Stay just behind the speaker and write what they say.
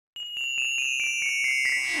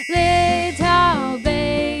Little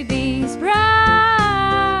baby sprout.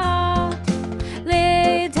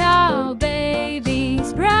 Little baby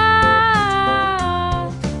sprout.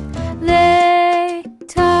 Little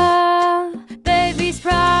baby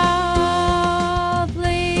sprout.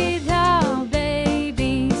 Little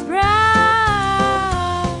baby sprout.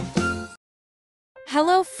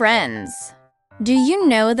 Hello, friends. Do you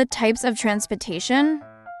know the types of transportation?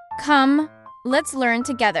 Come, let's learn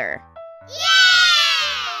together. Yay!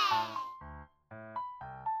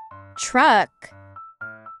 Truck.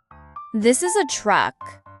 This is a truck.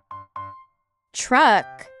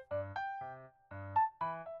 Truck.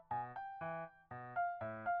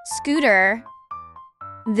 Scooter.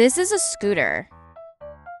 This is a scooter.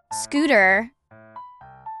 Scooter.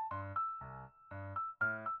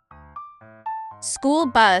 School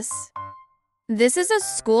bus. This is a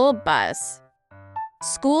school bus.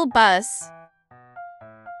 School bus.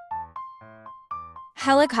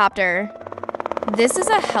 Helicopter. This is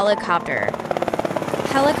a helicopter.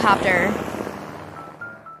 Helicopter.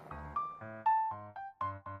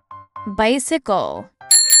 Bicycle.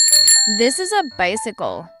 This is a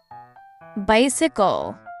bicycle.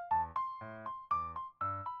 Bicycle.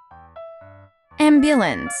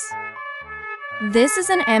 Ambulance. This is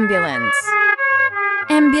an ambulance.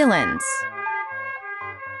 Ambulance.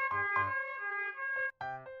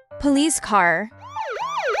 Police car.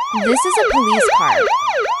 This is a police car.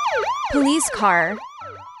 Police car.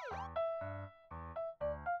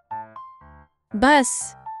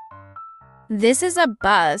 Bus. This is a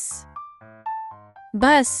bus.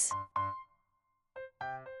 Bus.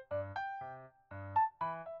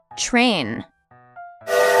 Train.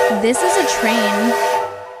 This is a train.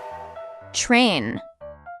 Train.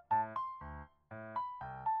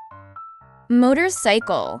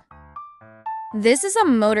 Motorcycle. This is a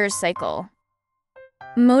motorcycle.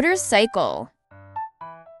 Motorcycle.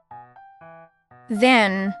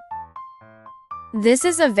 Van. This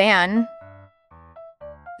is a van.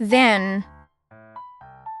 Van.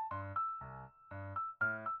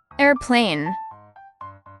 Airplane.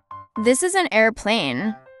 This is an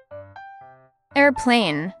airplane.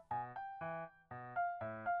 Airplane.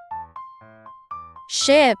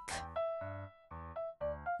 Ship.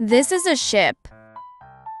 This is a ship.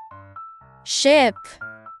 Ship.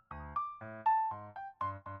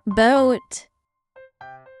 Boat.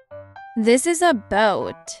 This is a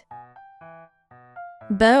boat.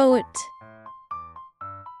 Boat.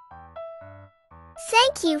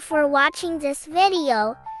 Thank you for watching this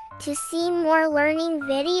video. To see more learning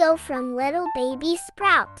video from Little Baby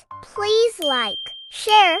Sprout, please like,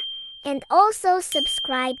 share, and also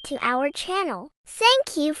subscribe to our channel.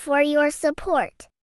 Thank you for your support.